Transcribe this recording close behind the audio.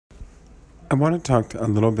I want to talk a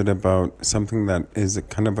little bit about something that is a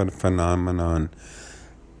kind of a phenomenon.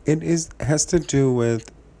 Has to do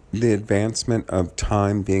with the advancement of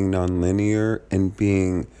time being nonlinear and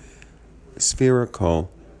being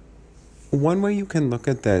spherical. One way you can look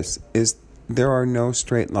at this is there are no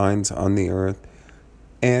straight lines on the earth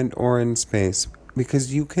and or in space,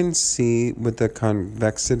 because you can see with the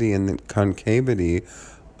convexity and the concavity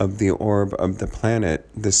of the orb of the planet,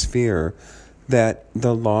 the sphere, that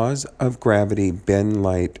the laws of gravity bend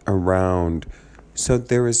light around. So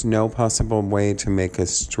there is no possible way to make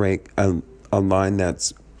a line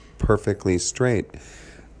that's perfectly straight.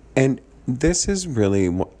 And this is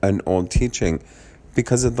really an old teaching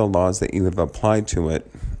because of the laws that you have applied to it.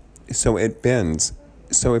 So it bends.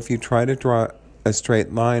 So if you try to draw a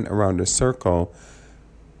straight line around a circle,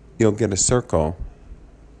 you'll get a circle.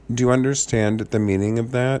 Do you understand the meaning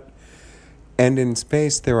of that? And in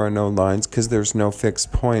space, there are no lines because there's no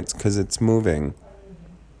fixed points because it's moving.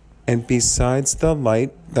 And besides the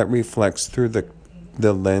light that reflects through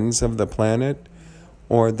the lens of the planet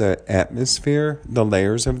or the atmosphere, the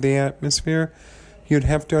layers of the atmosphere, you'd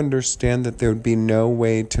have to understand that there would be no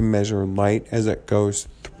way to measure light as it goes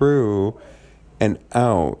through and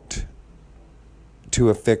out to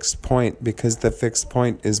a fixed point because the fixed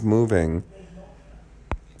point is moving.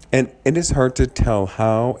 And it is hard to tell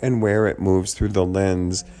how and where it moves through the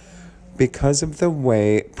lens because of the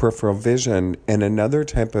way peripheral vision and another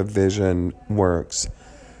type of vision works.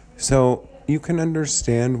 So you can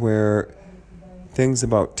understand where things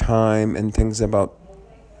about time and things about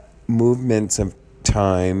movements of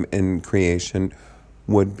time and creation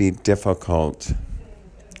would be difficult.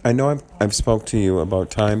 I know I've spoke to you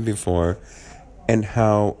about time before and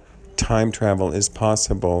how time travel is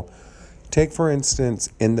possible. Take, for instance,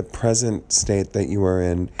 in the present state that you are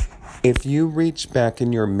in, if you reach back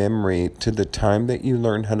in your memory to the time that you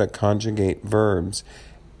learn how to conjugate verbs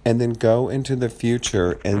and then go into the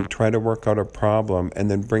future and try to work out a problem and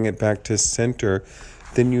then bring it back to center,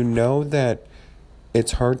 then you know that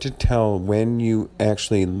it's hard to tell when you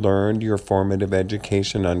actually learned your formative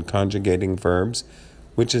education on conjugating verbs,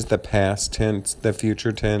 which is the past tense, the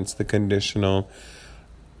future tense, the conditional,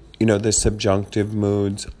 the subjunctive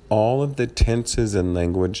moods, all of the tenses in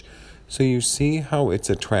language. So you see how it's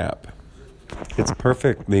a trap. It's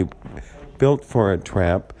perfectly built for a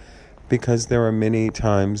trap because there are many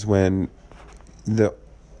times when the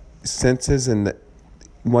senses and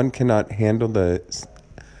one cannot handle the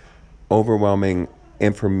overwhelming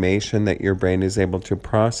information that your brain is able to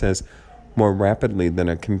process more rapidly than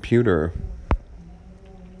a computer,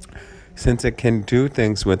 since it can do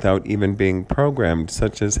things without even being programmed,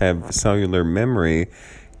 such as have cellular memory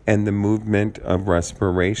and the movement of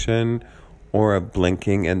respiration or of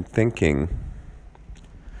blinking and thinking.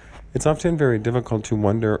 It's often very difficult to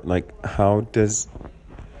wonder, how does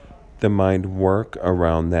the mind work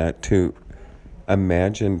around that to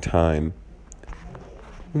imagine time?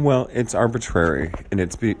 Well, it's arbitrary, and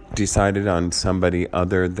it's decided on somebody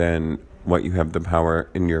other than what you have the power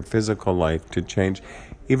in your physical life to change.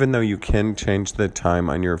 Even though you can change the time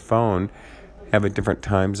on your phone, have a different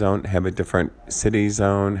time zone, have a different city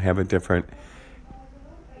zone,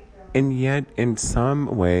 and yet in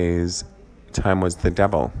some ways, time was the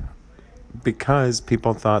devil because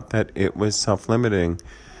people thought that it was self-limiting.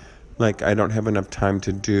 I don't have enough time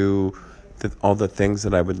to do all the things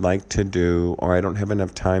that I would like to do, or I don't have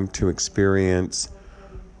enough time to experience.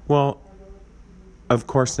 Well, of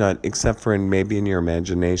course not, except for maybe in your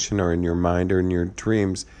imagination or in your mind or in your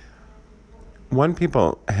dreams.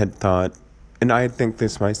 People had thought, and I think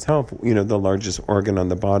this myself, the largest organ on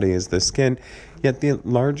the body is the skin, yet the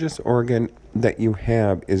largest organ that you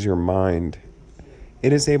have is your mind.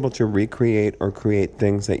 It is able to recreate or create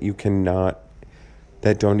things that you cannot,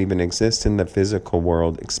 that don't even exist in the physical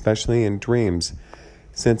world, especially in dreams,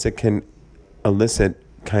 since it can elicit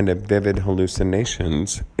kind of vivid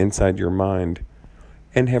hallucinations inside your mind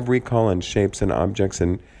and have recall on shapes and objects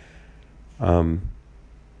and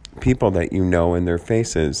people that you know in their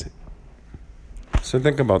faces. So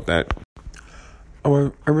think about that.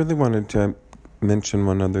 Oh, I really wanted to mention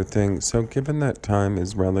one other thing. So given that time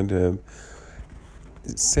is relative,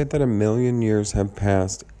 say that 1 million years have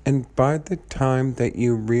passed, and by the time that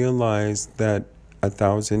you realize that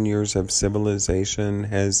 1,000 years of civilization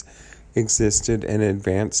has existed and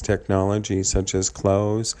advanced technology such as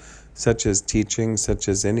clothes, such as teaching, such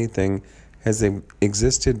as anything, has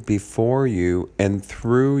existed before you and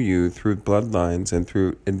through you, through bloodlines and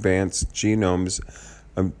through advanced genomes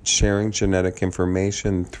of sharing genetic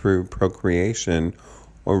information through procreation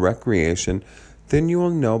or recreation, then you will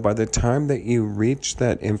know by the time that you reach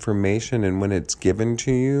that information and when it's given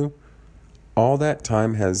to you, all that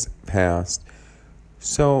time has passed.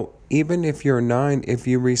 So even if you're 9, if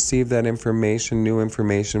you receive that information, new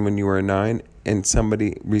information when you were 9, and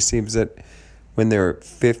somebody receives it when they're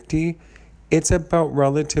 50, it's about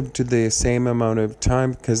relative to the same amount of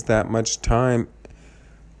time, because that much time.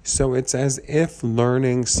 So it's as if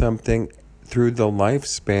learning something through the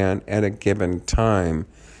lifespan at a given time.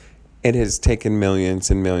 It has taken millions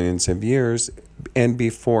and millions of years, and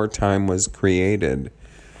before time was created.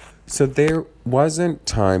 So there wasn't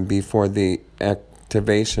time before the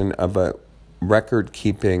activation of a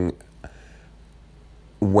record-keeping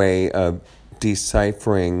way of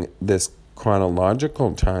deciphering this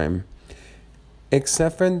chronological time,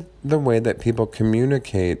 except in the way that people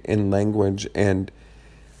communicate in language and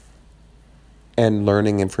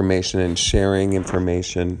learning information and sharing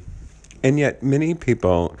information. And yet many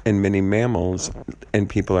people and many mammals, and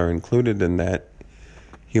people are included in that,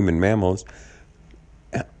 human mammals,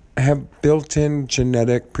 have built-in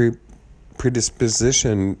genetic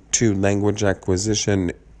predisposition to language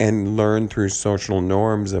acquisition and learn through social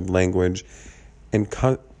norms of language and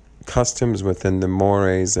customs within the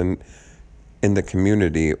mores and in the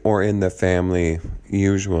community or in the family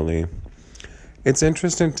usually. It's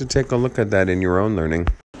interesting to take a look at that in your own learning.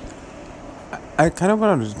 I kind of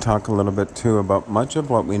wanted to talk a little bit too about much of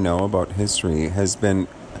what we know about history has been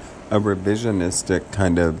a revisionistic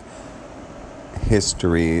kind of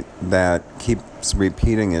history that keeps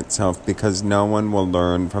repeating itself because no one will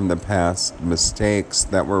learn from the past mistakes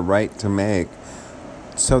that were right to make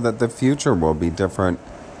so that the future will be different.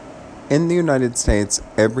 In the United States,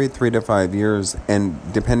 every 3 to 5 years, and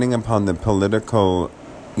depending upon the political,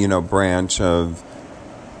 branch of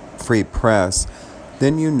free press,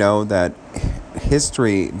 then you know that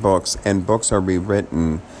history books and books are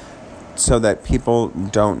rewritten so that people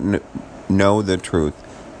don't know the truth.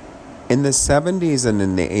 In the 70s and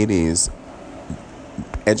in the 80s,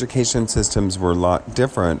 education systems were a lot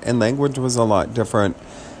different and language was a lot different.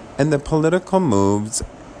 And the political moves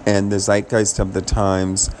and the zeitgeist of the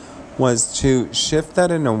times was to shift that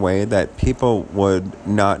in a way that people would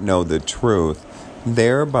not know the truth,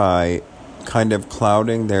 thereby kind of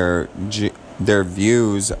clouding their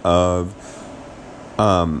views of,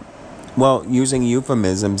 using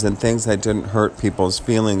euphemisms and things that didn't hurt people's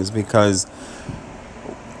feelings because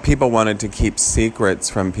people wanted to keep secrets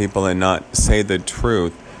from people and not say the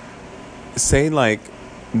truth. Say like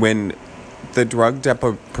when the drug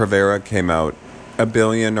Depo-Provera came out, 1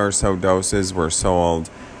 billion or so doses were sold,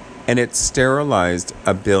 and it sterilized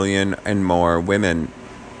 1 billion and more women.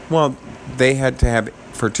 Well, they had to have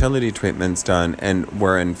fertility treatments done and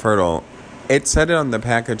were infertile. It said it on the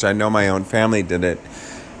package. I know my own family did it.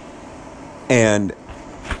 And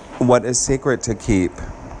what a secret to keep.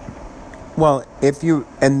 Well,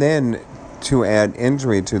 and then to add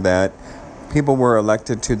injury to that, people were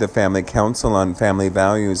elected to the Family Council on Family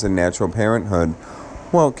Values and Natural Parenthood.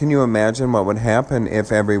 Well, can you imagine what would happen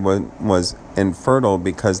if everyone was infertile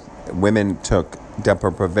because women took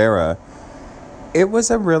Depo-Provera? It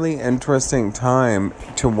was a really interesting time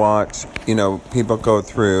to watch, people go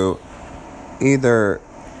through either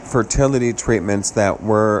fertility treatments that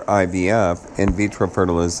were IVF, in vitro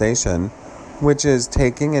fertilization, which is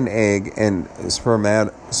taking an egg and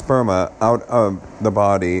sperma out of the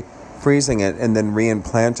body, freezing it, and then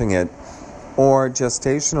reimplanting it. Or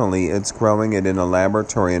gestationally, it's growing it in a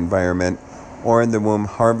laboratory environment, or in the womb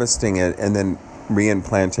harvesting it and then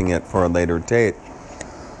reimplanting it for a later date.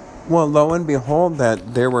 Well, lo and behold,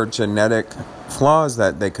 that there were genetic flaws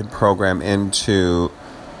that they could program into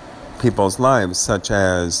people's lives, such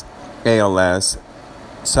as ALS,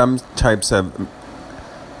 some types of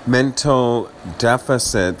mental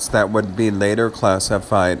deficits that would be later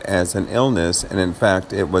classified as an illness, and in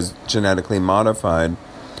fact, it was genetically modified.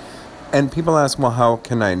 And people ask, well, how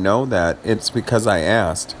can I know that? It's because I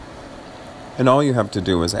asked. And all you have to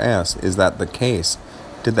do is ask, is that the case?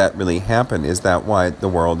 Did that really happen? Is that why the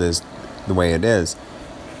world is the way it is?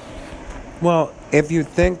 Well, if you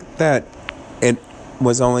think that it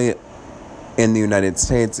was only in the United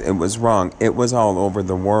States, it was wrong. It was all over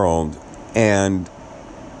the world. And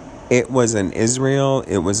it was in Israel,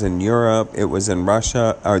 it was in Europe, it was in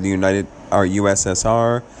Russia, or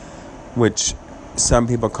USSR, which some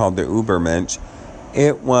people called the Übermensch.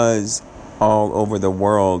 It was all over the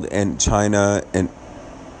world, and China, and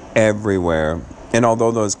everywhere. And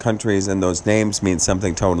although those countries and those names mean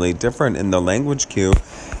something totally different in the language queue,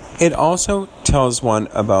 it also tells one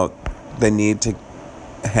about the need to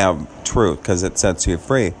have truth because it sets you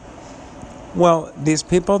free. Well, these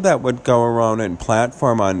people that would go around and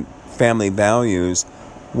platform on family values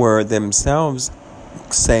were themselves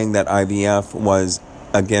saying that IVF was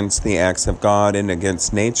against the acts of God and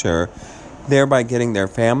against nature, thereby getting their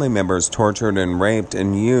family members tortured and raped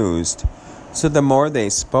and used. So the more they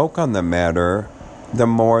spoke on the matter, the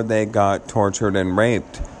more they got tortured and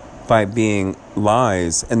raped by being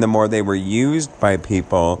lies, and the more they were used by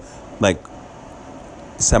people like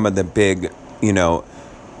some of the big,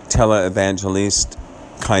 televangelist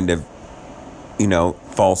kind of,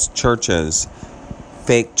 false churches,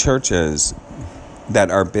 fake churches that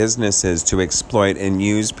are businesses to exploit and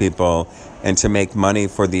use people and to make money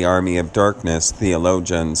for the army of darkness,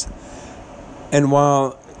 theologians. And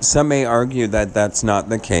while some may argue that that's not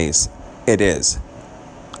the case, it is.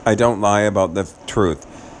 I don't lie about the truth.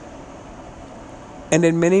 And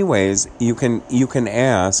in many ways, you can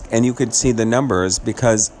ask, and you could see the numbers,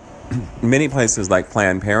 because many places like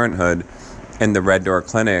Planned Parenthood and the Red Door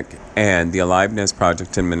Clinic and the Aliveness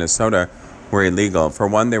Project in Minnesota were illegal. For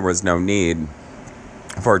one, there was no need.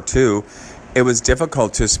 For two, it was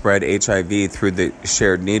difficult to spread HIV through the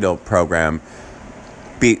shared needle program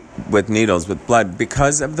with needles, with blood,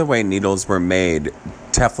 because of the way needles were made,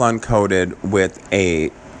 Teflon coated with a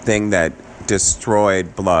thing that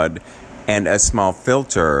destroyed blood, and a small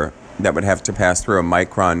filter that would have to pass through a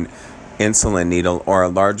micron insulin needle or a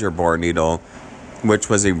larger bore needle, which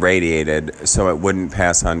was irradiated so it wouldn't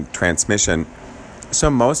pass on transmission.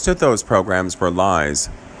 So most of those programs were lies.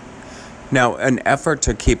 Now, an effort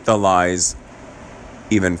to keep the lies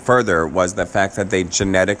even further was the fact that they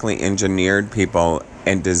genetically engineered people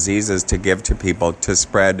and diseases to give to people to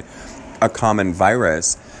spread a common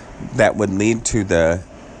virus that would lead to the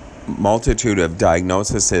multitude of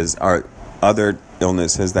diagnoses or other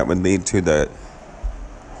illnesses that would lead to the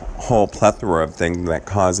whole plethora of things that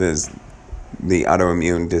causes the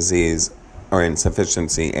autoimmune disease or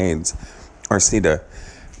insufficiency, AIDS, or SIDA.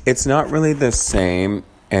 It's not really the same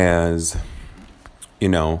as,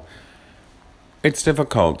 it's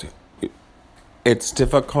difficult. It's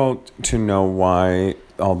difficult to know why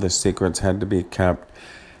all the secrets had to be kept.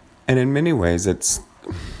 And in many ways, it's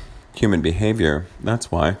human behavior.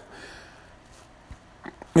 That's why.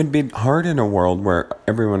 It'd be hard in a world where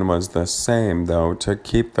everyone was the same, though, to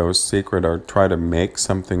keep those secret or try to make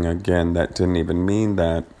something again that didn't even mean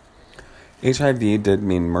that. HIV did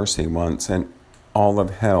mean mercy once, and all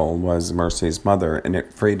of hell was mercy's mother, and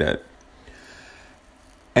it freed it.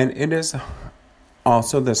 And it is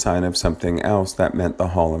also the sign of something else that meant the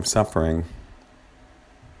hall of suffering,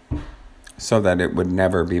 so that it would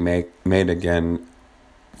never be made again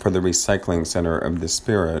for the recycling center of the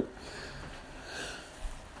spirit.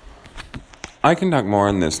 I can talk more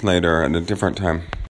on this later at a different time.